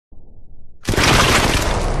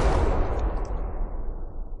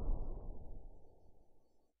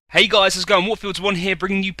Hey guys, how's it going? Warfields1 here,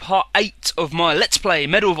 bringing you part 8 of my Let's Play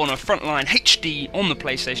Medal of Honor Frontline HD on the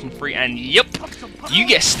PlayStation 3, and yep, you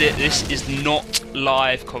guessed it, this is not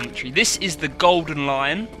live commentary. This is the Golden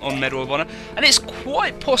Lion on Medal of Honor, and it's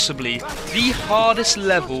quite possibly the hardest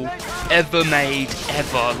level ever made,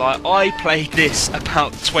 ever. Like, I played this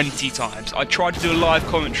about 20 times. I tried to do a live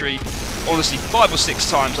commentary, honestly, 5 or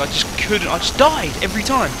 6 times. I just couldn't, I just died every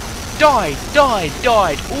time. Died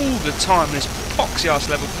all the time in this poxy ass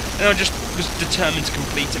level, and I just was determined to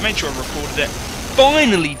complete it. Made sure I recorded it.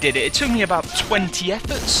 Finally did it. It took me about 20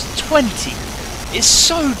 efforts. 20. It's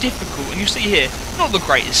so difficult, and you see here, not the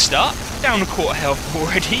greatest start. Down a quarter health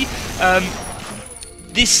already.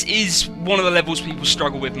 This is one of the levels people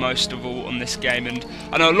struggle with most of all on this game, and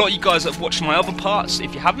I know a lot of you guys that have watched my other parts.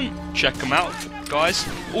 If you haven't, check them out, guys.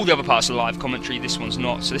 All the other parts are live commentary, this one's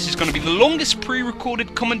not, so this is going to be the longest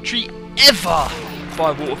pre-recorded commentary ever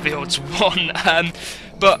by Warfields1.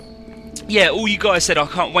 But yeah, all you guys said, I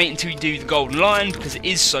can't wait until you do the Golden Lion because it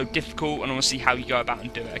is so difficult, and I want to see how you go about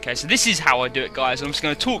and do it. Okay, so this is how I do it, guys. I'm just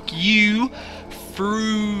going to talk you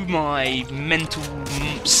through my mental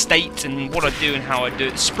state and what I do and how I do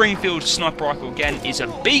it. The Springfield sniper rifle again is a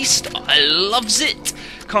beast. I loves it.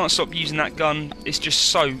 Can't stop using that gun. It's just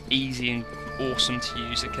so easy and awesome to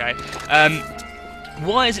use. Okay.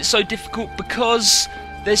 Why is it so difficult? Because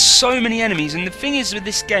there's so many enemies, and the thing is with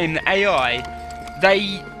this game, the AI,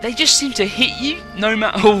 they just seem to hit you no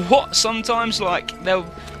matter what. Sometimes, like, they'll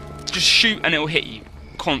just shoot and it'll hit you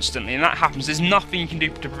constantly, and that happens. There's nothing you can do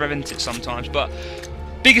to prevent it sometimes. But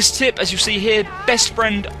biggest tip, as you see here, best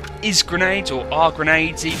friend is grenades, or are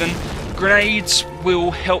grenades even. Grenades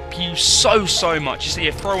will help you so much. You see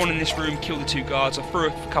here, throw one in this room, kill the 2 guards. I threw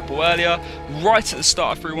a couple earlier. Right at the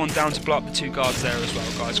start, I threw one down to blow up the 2 guards there as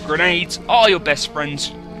well, guys. Grenades are your best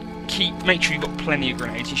friends. Make sure you've got plenty of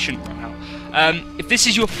grenades. You shouldn't run out. If this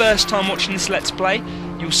is your first time watching this Let's Play,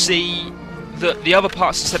 you'll see that the other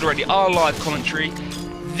parts I said already are live commentary.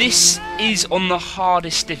 This is on the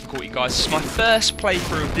hardest difficulty, guys. It's my first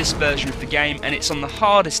playthrough of this version of the game, and it's on the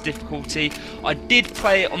hardest difficulty. I did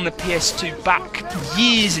play it on the PS2 back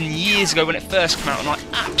years and years ago when it first came out, and I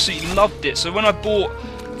absolutely loved it. So when I bought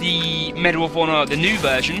the Medal of Honor, the new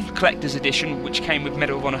version, Collector's Edition, which came with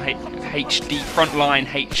Medal of Honor HD, Frontline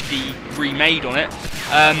HD remade on it,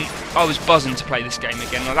 I was buzzing to play this game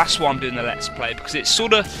again. Now, that's why I'm doing the Let's Play, because it's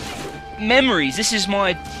sort of memories. This is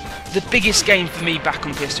the biggest game for me back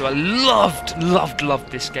on PS2. I loved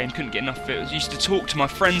this game. Couldn't get enough of it. I used to talk to my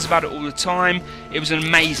friends about it all the time. It was an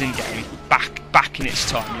amazing game back in its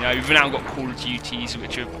time. You know, we've now got Call of Duties,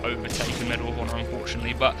 which have overtaken Medal of Honor,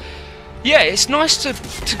 unfortunately. But yeah, it's nice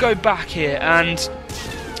to go back here. And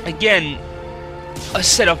again, I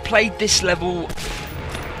said I've played this level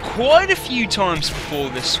quite a few times before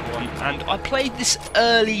this one, and I played this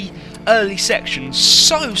early section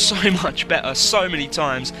so much better so many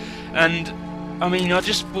times, and I mean, I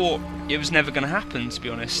just thought it was never going to happen, to be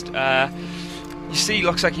honest. You see,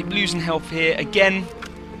 like I keep losing health here again.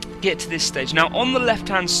 Get to this stage now. On the left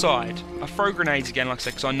hand side, I throw grenades again, like I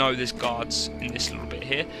said, because I know there's guards in this little bit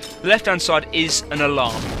here. The left hand side is an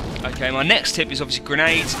alarm. Okay, my next tip is obviously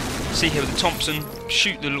grenades. See here with the Thompson,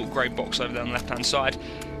 shoot the little grey box over there on the left hand side.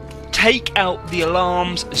 Take out the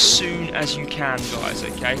alarms as soon as you can, guys,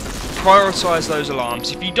 okay? Prioritise those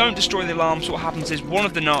alarms. If you don't destroy the alarms, what happens is one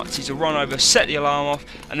of the Nazis will run over, set the alarm off,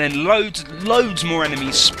 and then loads more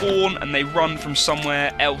enemies spawn, and they run from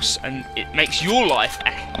somewhere else, and it makes your life a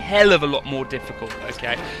hell of a lot more difficult,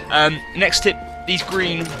 okay? Next tip, these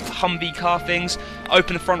green Humvee car things,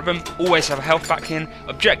 open the front of them, always have a health back in.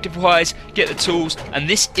 Objective-wise, get the tools, and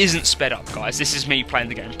this isn't sped up, guys. This is me playing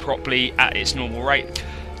the game properly at its normal rate.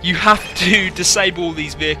 You have to disable all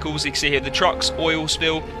these vehicles. You can see here the trucks, oil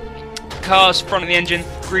spill, cars, front of the engine,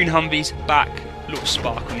 green Humvees, back, little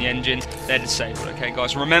spark on the engine, they're disabled. Okay,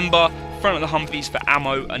 guys, remember, front of the Humvees for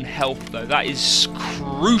ammo and health, though. That is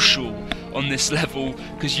crucial on this level,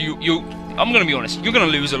 because I'm going to be honest, you're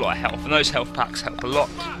going to lose a lot of health, and those health packs help a lot.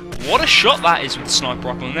 What a shot that is with the sniper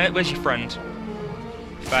rifle. Where's your friend?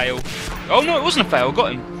 Fail. Oh, no, it wasn't a fail. I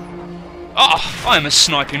got him. Ah, I am a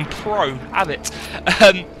sniping pro. Have it.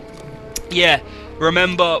 Yeah,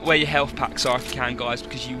 remember where your health packs are if you can, guys,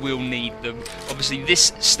 because you will need them. Obviously,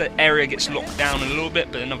 this area gets locked down a little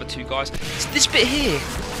bit, but another 2 guys. It's this bit here.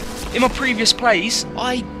 In my previous plays,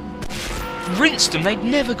 I rinsed them. They'd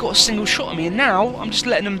never got a single shot at me, and now I'm just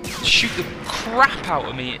letting them shoot the crap out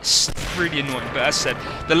of me. It's really annoying, but as I said,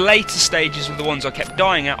 the later stages were the ones I kept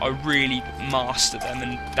dying at. I really mastered them,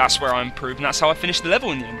 and that's where I improved, and that's how I finished the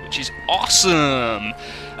level in the end, which is awesome.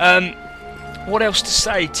 What else to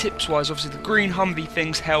say tips wise? Obviously the green Humvee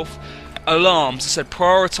things, health. alarms. I said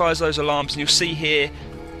prioritise those alarms, and you'll see here,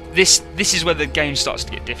 this is where the game starts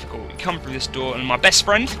to get difficult. You come through this door, and my best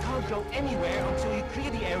friend... You can't go anywhere until you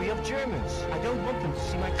clear the area of Germans. I don't want them to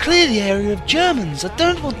see my... Clear the area of Germans! I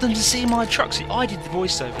don't want them to see my truck. See, I did the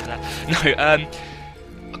voiceover there.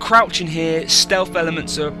 No, crouching here, stealth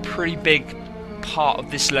elements are a pretty big part of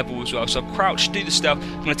this level as well. So I've crouched, do the stealth.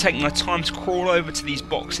 I'm going to take my time to crawl over to these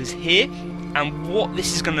boxes here, and what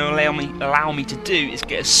this is going to allow me to do is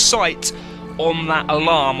get a sight on that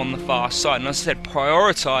alarm on the far side. And as I said,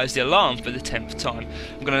 prioritise the alarm for the 10th time.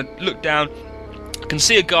 I'm going to look down, I can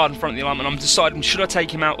see a guard in front of the alarm, and I'm deciding, should I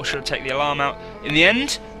take him out or should I take the alarm out? In the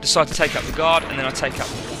end, decide to take out the guard, and then I take out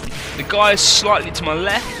the guy slightly to my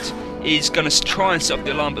left is going to try and set up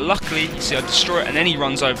the alarm, but luckily, you see, I destroy it, and then he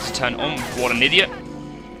runs over to turn it on. What an idiot.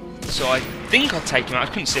 So I think I'd take him out. I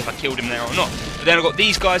couldn't see if I killed him there or not. But then I've got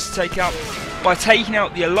these guys to take out. By taking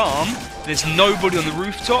out the alarm, there's nobody on the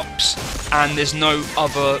rooftops, and there's no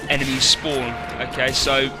other enemies spawn. Okay,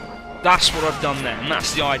 so that's what I've done there, and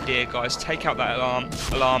that's the idea, guys. Take out that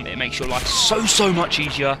alarm. It makes your life so much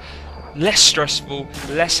easier, less stressful,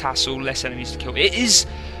 less hassle, less enemies to kill. It is,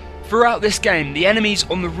 throughout this game, the enemies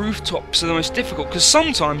on the rooftops are the most difficult, because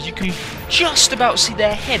sometimes you can just about see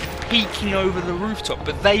their head peeking over the rooftop,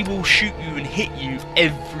 but they will shoot you and hit you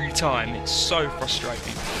every time. It's so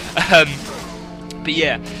frustrating. But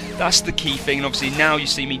yeah, that's the key thing, and obviously now you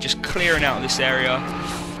see me just clearing out of this area,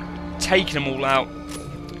 taking them all out.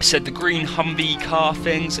 I said the green Humvee car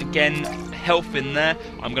things, again, health in there.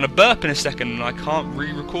 I'm going to burp in a second, and I can't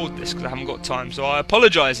re-record this because I haven't got time, so I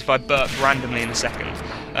apologise if I burp randomly in a second.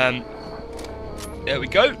 There we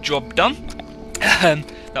go, job done. That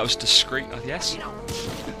was discreet, I guess.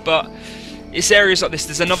 But it's areas like this.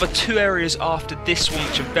 There's another 2 areas after this one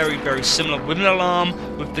which are very similar, with an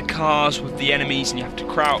alarm, with the cars, with the enemies, and you have to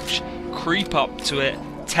crouch, creep up to it,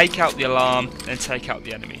 take out the alarm, then take out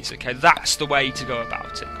the enemies. Okay, that's the way to go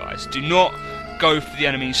about it, guys. Do not go for the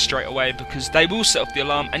enemies straight away, because they will set off the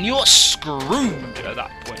alarm and you're screwed at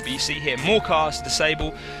that point. But you see here, more cars to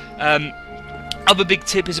disable. Other big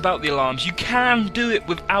tip is about the alarms. You can do it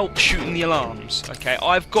without shooting the alarms. Okay,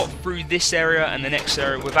 I've got through this area and the next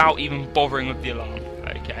area without even bothering with the alarm.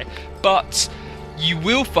 Okay, but you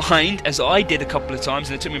will find, as I did a couple of times,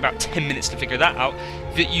 and it took me about 10 minutes to figure that out,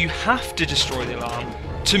 that you have to destroy the alarm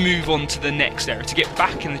to move on to the next area, to get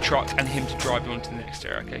back in the truck and him to drive you on to the next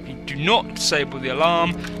area. Okay, if you do not disable the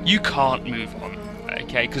alarm, you can't move on.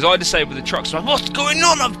 Okay, because I disabled the trucks, so I'm like, what's going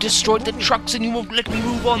on? I've destroyed the trucks and you won't let me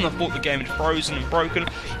move on. I thought the game had frozen and broken.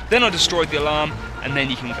 Then I destroyed the alarm, and then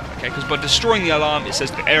you can go. Okay, because by destroying the alarm, it says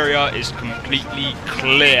the area is completely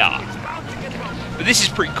clear. Okay. But this is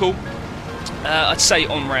pretty cool. I'd say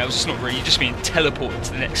on rails, it's not really, you're just being teleported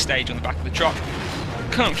to the next stage on the back of the truck.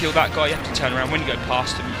 Can't kill that guy, you have to turn around. When you go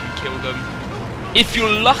past him, you can kill them. If you're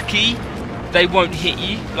lucky, they won't hit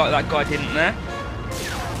you, like that guy didn't there.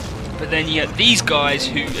 But then you get these guys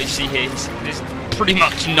who, as you see here, there's pretty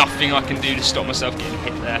much nothing I can do to stop myself getting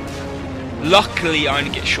hit there. Luckily, I only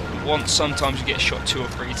get shot once, sometimes you get shot 2 or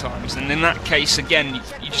 3 times. And in that case, again,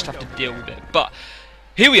 you just have to deal with it. But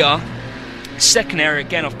here we are. Second area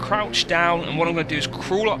again. I've crouched down, and what I'm going to do is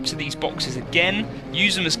crawl up to these boxes again,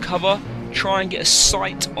 use them as cover, try and get a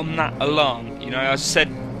sight on that alarm. You know, as I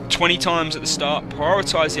said 20 times at the start,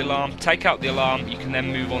 prioritise the alarm, take out the alarm, you can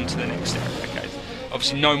then move on to the next area. Okay,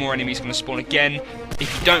 obviously no more enemies going to spawn again.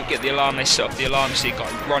 If you don't get the alarm, they set up the alarm, you see a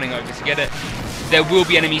guy running over to get it. There will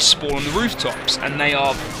be enemies spawn on the rooftops, and they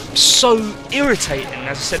are so irritating.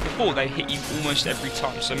 As I said before, they hit you almost every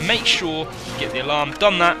time, so make sure you get the alarm.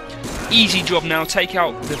 Done that, easy job now. Take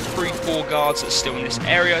out the 3-4 guards that are still in this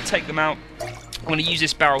area, take them out. I'm going to use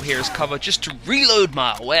this barrel here as cover just to reload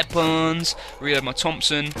my weapons, reload my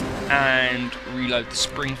Thompson, and reload the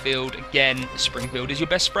Springfield. Again, Springfield is your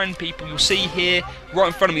best friend, people. You'll see here, right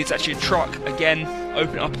in front of me, it's actually a truck. Again,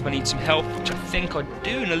 open it up if I need some help, which I think I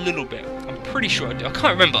do in a little bit. I'm pretty sure I do. I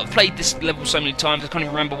can't remember. I've played this level so many times, I can't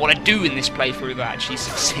even remember what I do in this playthrough that I actually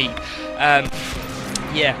succeed.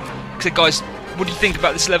 Yeah. So guys, what do you think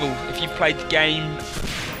about this level? If you've played the game,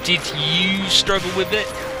 did you struggle with it?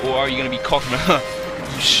 Or are you going to be cocking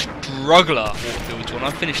you struggler, Warfield 1? I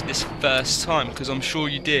finished this first time, because I'm sure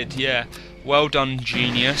you did, yeah. Well done,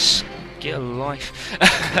 genius. Get a life.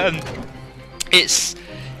 It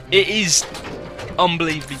is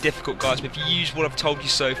unbelievably difficult, guys, but if you use what I've told you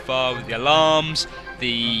so far with the alarms,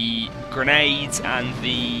 the grenades, and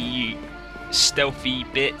the stealthy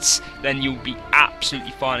bits, then you'll be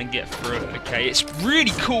absolutely fine and get through it, okay? It's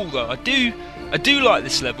really cool, though. I do like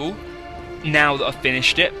this level. Now that I've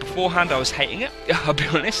finished it, beforehand I was hating it, I'll be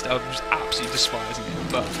honest, I was absolutely despising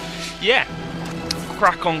it, but yeah,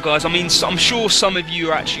 crack on, guys. I mean, I'm sure some of you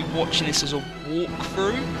are actually watching this as a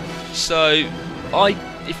walkthrough, so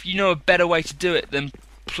if you know a better way to do it, then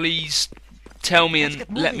please tell me and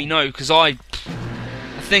let me know, because I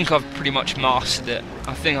think I've pretty much mastered it.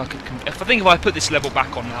 I think I could. If I put this level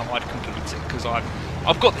back on now, I'd complete it, because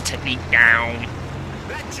I've got the technique down.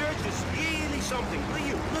 That church is really something. Will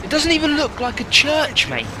you look? It doesn't even look like a church,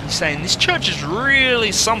 mate. He's saying this church is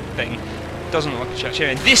really something. Doesn't look like a church here.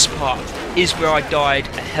 And this part is where I died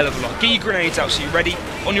a hell of a lot. Get your grenades out so you're ready.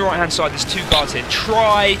 On your right hand side there's 2 guards here.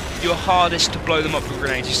 Try your hardest to blow them up with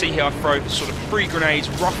grenades. You see here I throw sort of 3 grenades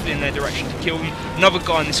roughly in their direction to kill them. Another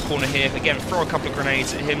guy in this corner here. Again, throw a couple of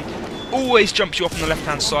grenades at him. Always jumps you off on the left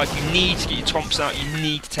hand side. You need to get your Thompson out. You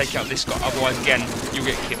need to take out this guy. Otherwise, again, you'll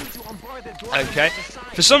get killed. Okay.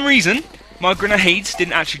 For some reason, my grenades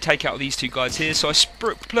didn't actually take out these 2 guys here. So I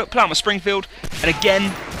pull out my Springfield. And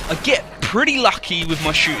again, I get pretty lucky with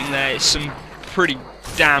my shooting there. It's some pretty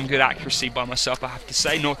damn good accuracy by myself, I have to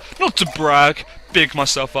say. Not to brag, big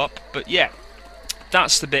myself up, but yeah,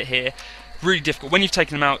 that's the bit here. Really difficult. When you've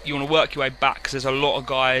taken them out, you want to work your way back, because there's a lot of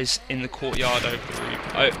guys in the courtyard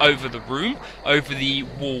over the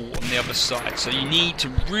wall on the other side. So you need to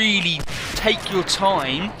really take your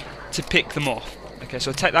time to pick them off. Okay,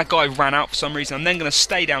 so that guy ran out for some reason. I'm then going to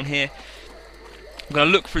stay down here. I'm going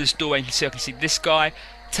to look through this doorway. You can see I can see this guy.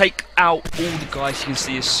 Take out all the guys you can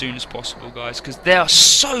see as soon as possible, guys, because there are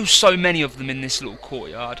so many of them in this little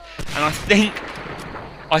courtyard, and I think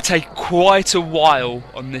I take quite a while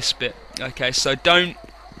on this bit. Okay, so don't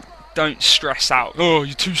stress out. Oh,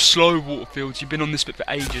 you're too slow, Waterfields. You've been on this bit for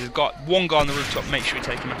ages. I've got one guy on the rooftop. Make sure you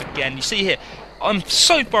take him out again. You see here, I'm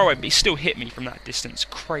so far away, but he still hit me from that distance.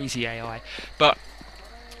 Crazy AI, but.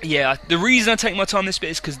 Yeah, the reason I take my time this bit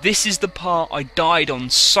is because this is the part I died on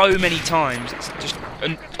so many times. It's just,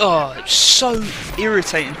 it's so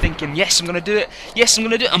irritating thinking, yes, I'm going to do it, yes, I'm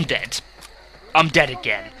going to do it, I'm dead. I'm dead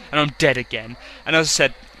again, and I'm dead again. And as I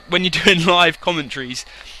said, when you're doing live commentaries,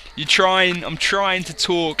 I'm trying to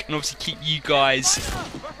talk and obviously keep you guys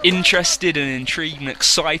interested and intrigued and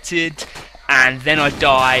excited. And then I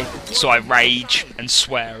die, so I rage and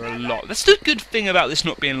swear a lot. That's the good thing about this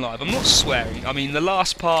not being live. I'm not swearing. I mean, the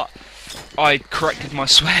last part, I corrected my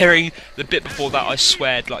swearing. The bit before that, I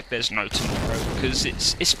sweared like there's no tomorrow, because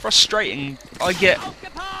it's frustrating. I get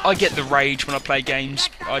the rage when I play games.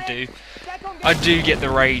 I do get the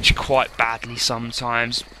rage quite badly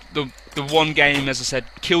sometimes. The one game, as I said,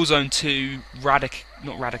 Killzone 2,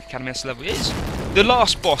 not Radic Academy, that's the level it is. The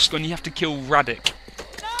last boss, when you have to kill Radic.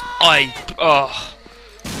 I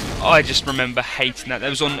just remember hating that.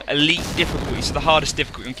 That was on elite difficulty, so the hardest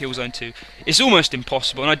difficulty on Killzone 2. It's almost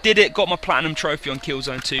impossible, and I did it, got my platinum trophy on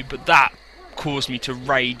Killzone 2, but that caused me to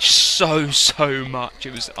rage so much.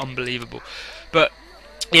 It was unbelievable. But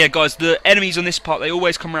yeah, guys, the enemies on this part, they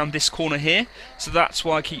always come around this corner here, so that's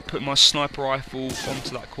why I keep putting my sniper rifle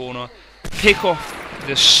onto that corner. Pick off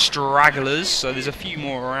the stragglers, so there's a few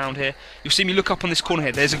more around here. You'll see me look up on this corner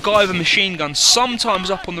here. There's a guy with a machine gun,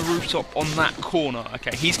 sometimes up on the rooftop on that corner.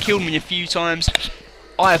 Okay, he's killed me a few times.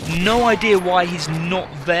 I have no idea why he's not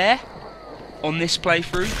there on this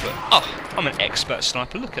playthrough, but I'm an expert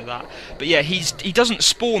sniper, look at that. But yeah, he doesn't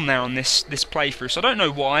spawn there on this playthrough, so I don't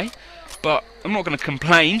know why. But I'm not going to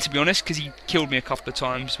complain, to be honest, because he killed me a couple of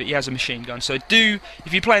times, but he has a machine gun. So if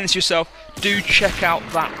you're playing this yourself, do check out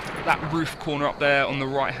that roof corner up there on the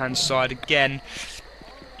right-hand side again,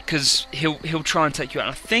 because he'll try and take you out.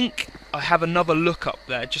 And I think I have another look up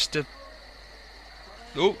there, just to...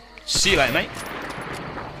 Oh, see you later, mate.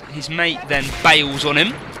 His mate then bails on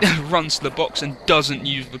him, runs to the box and doesn't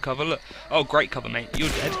use the cover. Look, oh great cover, mate, you're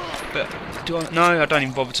dead. But no, I don't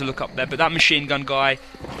even bother to look up there. But that machine gun guy,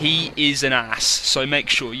 he is an ass. So make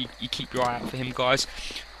sure you keep your eye out for him, guys.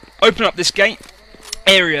 Open up this gate.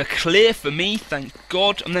 Area clear for me, thank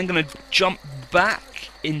God. I'm then going to jump back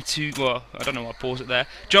into, well, I don't know why I paused it there.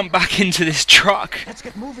 Jump back into this truck. Let's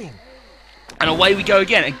get moving. And away we go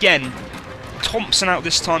again. Again, Thompson out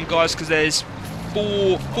this time, guys, because there's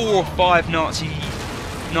four or five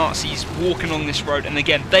Nazis walking along this road, and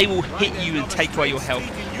again they will hit you and take away your health,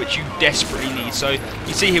 which you desperately need. So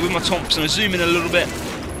you see here with my Thompson, I zoom in a little bit,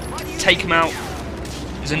 take them out.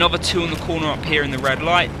 There's another 2 on the corner up here in the red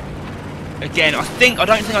light. Again, I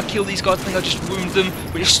don't think I killed these guys. I think I just wounded them,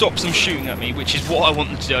 which stops them shooting at me, which is what I want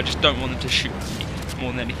them to do. I just don't want them to shoot at me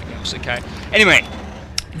more than anything else. Okay. Anyway,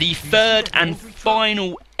 the third and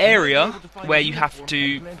final area where you have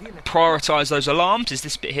to prioritise those alarms is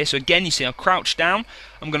this bit here. So again, you see I crouch down.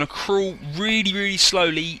 I'm going to crawl really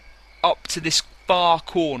slowly up to this far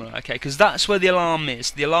corner, okay, because that's where the alarm is.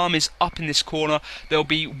 The alarm is up in this corner. There'll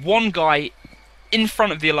be one guy in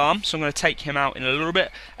front of the alarm, so I'm going to take him out in a little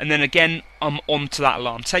bit, and then again I'm onto that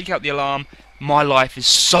alarm. Take out the alarm, my life is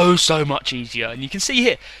so much easier, and you can see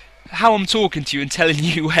here how I'm talking to you and telling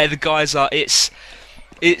you where the guys are. It's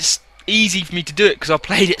easy for me to do it because I've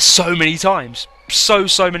played it so many times, so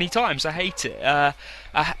many times. I hate it.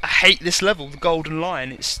 I hate this level, the Golden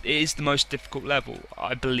Lion. It is the most difficult level,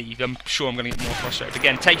 I believe. I'm sure I'm going to get more frustrated.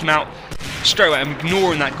 Again, take him out straight away. I'm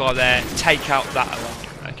ignoring that guy there. Take out that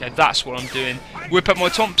alarm. Okay, that's what I'm doing. Whip up my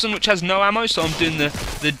Thompson, which has no ammo, so I'm doing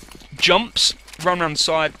the jumps, run around the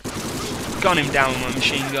side, gun him down with my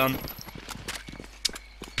machine gun.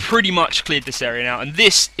 Pretty much cleared this area now, and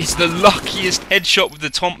this is the luckiest headshot with the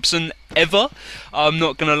Thompson ever. I'm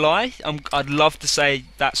not gonna lie, I'd love to say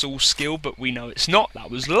that's all skill, but we know it's not.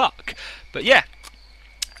 That was luck. But yeah,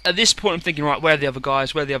 at this point I'm thinking, right, where are the other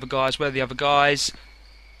guys, where are the other guys, where are the other guys?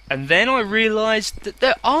 And then I realised that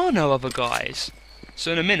there are no other guys.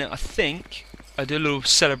 So in a minute I think I do a little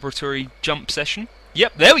celebratory jump session.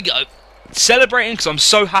 Yep, there we go, celebrating because I'm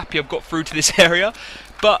so happy I've got through to this area.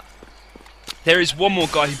 But there is one more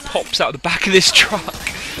guy who pops out of the back of this truck.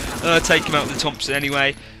 Take him out with the Thompson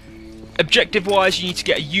anyway. Objective wise, you need to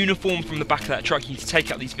get a uniform from the back of that truck. You need to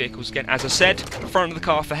take out these vehicles again. As I said, front of the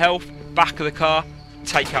car for health, back of the car,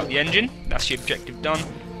 take out the engine. That's your objective done.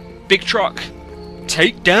 Big truck,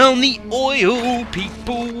 take down the oil,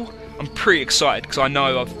 people. I'm pretty excited because I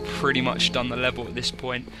know I've pretty much done the level at this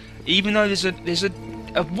point. Even though there's a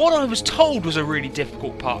what I was told was a really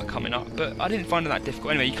difficult part coming up, but I didn't find it that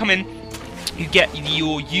difficult. Anyway, you come in. You get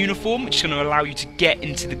your uniform, which is going to allow you to get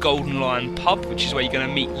into the Golden Lion pub, which is where you're going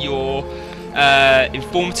to meet your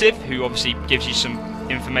informative, who obviously gives you some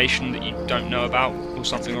information that you don't know about, or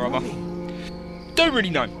something or other. Don't really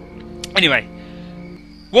know. Anyway,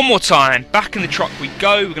 one more time, back in the truck we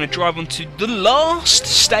go. We're going to drive on to the last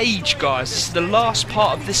stage, guys. This is the last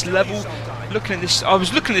part of this level. Looking at this, I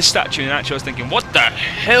was looking at this statue, and actually I was thinking, what the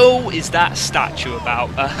hell is that statue about?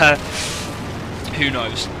 Who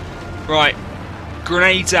knows? Right,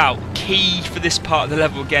 grenades out. Key for this part of the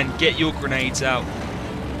level again. Get your grenades out.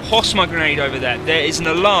 Toss my grenade over there. There is an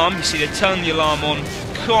alarm. You see, they turn the alarm on.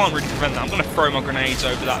 Can't really prevent that. I'm going to throw my grenades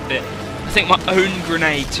over that bit. I think my own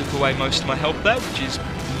grenade took away most of my health there, which is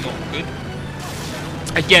not good.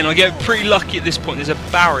 Again, I get pretty lucky at this point. There's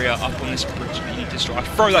a barrier up on this bridge that you need to destroy. I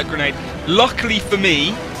throw that grenade. Luckily for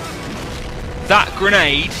me, that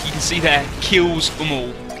grenade, you can see there, kills them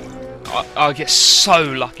all. I get so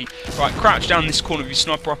lucky. Right, crouch down this corner with your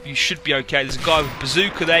sniper rifle. You should be okay. There's a guy with a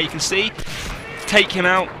bazooka there. You can see. Take him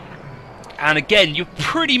out. And again, you're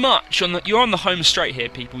pretty much on the home straight here,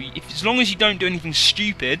 people. As long as you don't do anything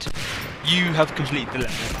stupid, you have completed the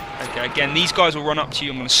level. Okay. Again, these guys will run up to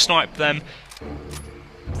you. I'm going to snipe them.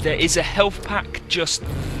 There is a health pack just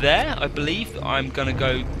there, I believe, that I'm going to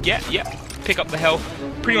go get. Yep. Pick up the health.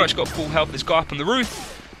 Pretty much got full health. This guy up on the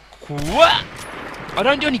roof. What? I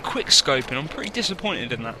don't do any quick scoping. I'm pretty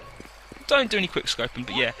disappointed in that. Don't do any quick scoping,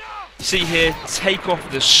 but yeah. See here, take off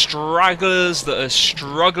the stragglers that are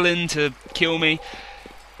struggling to kill me.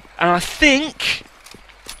 And I think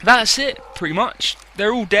that's it, pretty much.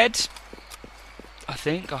 They're all dead. I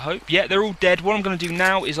think, I hope. Yeah, they're all dead. What I'm going to do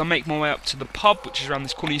now is I make my way up to the pub, which is around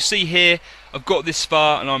this corner. You see here, I've got this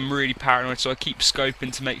far and I'm really paranoid, so I keep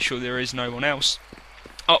scoping to make sure there is no one else.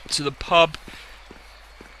 Up to the pub.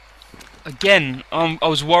 Again, I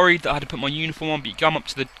was worried that I had to put my uniform on, but you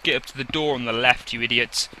get up to the door on the left, you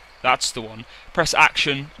idiots. That's the one. Press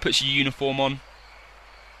action, puts your uniform on.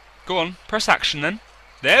 Go on, press action then.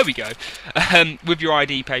 There we go. With your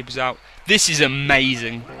ID papers out. This is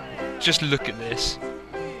amazing. Just look at this.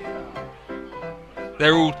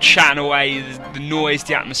 They're all chatting away. The noise,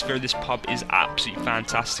 the atmosphere of this pub is absolutely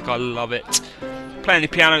fantastic. I love it. Playing the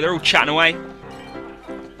piano, they're all chatting away.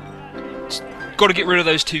 Got to get rid of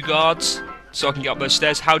those two guards so I can get up those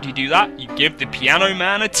stairs. How do you do that? You give the piano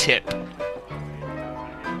man a tip.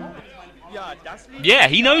 Yeah,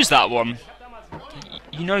 he knows that one.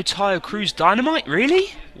 You know Tayo Cruz Dynamite? Really?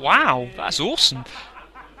 Wow, that's awesome.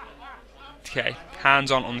 Okay, hands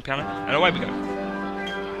on the piano, and away we go.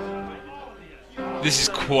 This is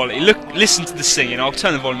quality. Listen to the singing. I'll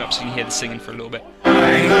turn the volume up so you can hear the singing for a little bit.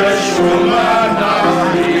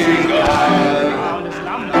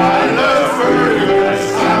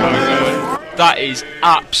 That is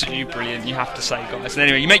absolutely brilliant, you have to say, guys. And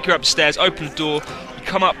anyway, you make your way upstairs, open the door, you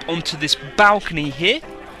come up onto this balcony here,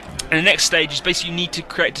 and the next stage is basically you need to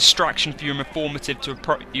create a distraction for your informative to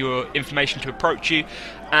your information to approach you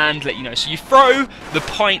and let you know. So you throw the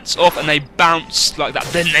pints off and they bounce like that,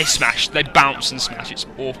 then they smash, they bounce and smash. It's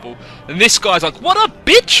awful. And this guy's like, what a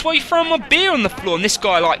bitch, why are you throwing my beer on the floor? And this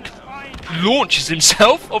guy like launches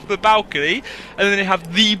himself off the balcony, and then they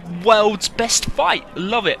have the world's best fight.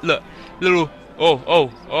 Love it. Look, little.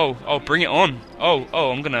 Oh, bring it on. Oh,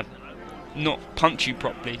 I'm gonna not punch you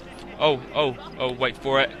properly. Oh, wait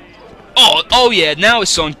for it. Oh yeah, now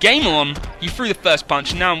it's on. Game on. You threw the first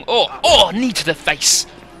punch, and now I'm. Oh, knee to the face.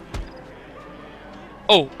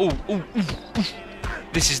 Oh.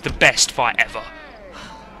 This is the best fight ever.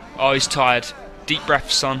 Oh, he's tired. Deep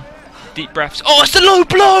breaths, son. Deep breaths. Oh, it's the low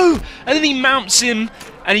blow! And then he mounts him,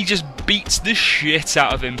 and he just beats the shit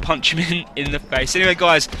out of him. Punch him in the face. Anyway,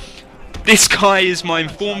 guys, this guy is my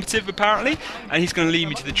informative, apparently, and he's going to lead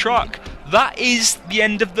me to the truck. That is the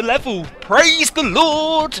end of the level. Praise the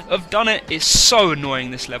Lord! I've done it. It's so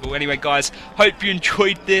annoying, this level. Anyway, guys, hope you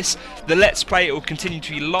enjoyed this. The Let's Play, it will continue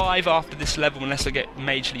to be live after this level unless I get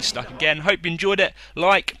majorly stuck again. Hope you enjoyed it.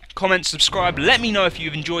 Like, comment, subscribe. Let me know if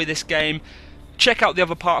you've enjoyed this game. Check out the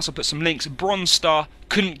other parts. I'll put some links. Bronze star.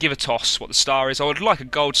 Couldn't give a toss what the star is. I would like a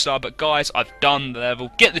gold star, but guys, I've done the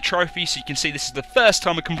level. Get the trophy so you can see this is the first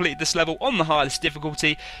time I completed this level on the hardest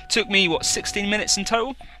difficulty. Took me, what, 16 minutes in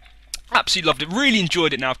total? Absolutely loved it. Really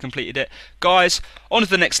enjoyed it now I've completed it. Guys, on to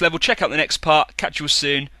the next level. Check out the next part. Catch you all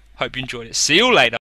soon. Hope you enjoyed it. See you all later.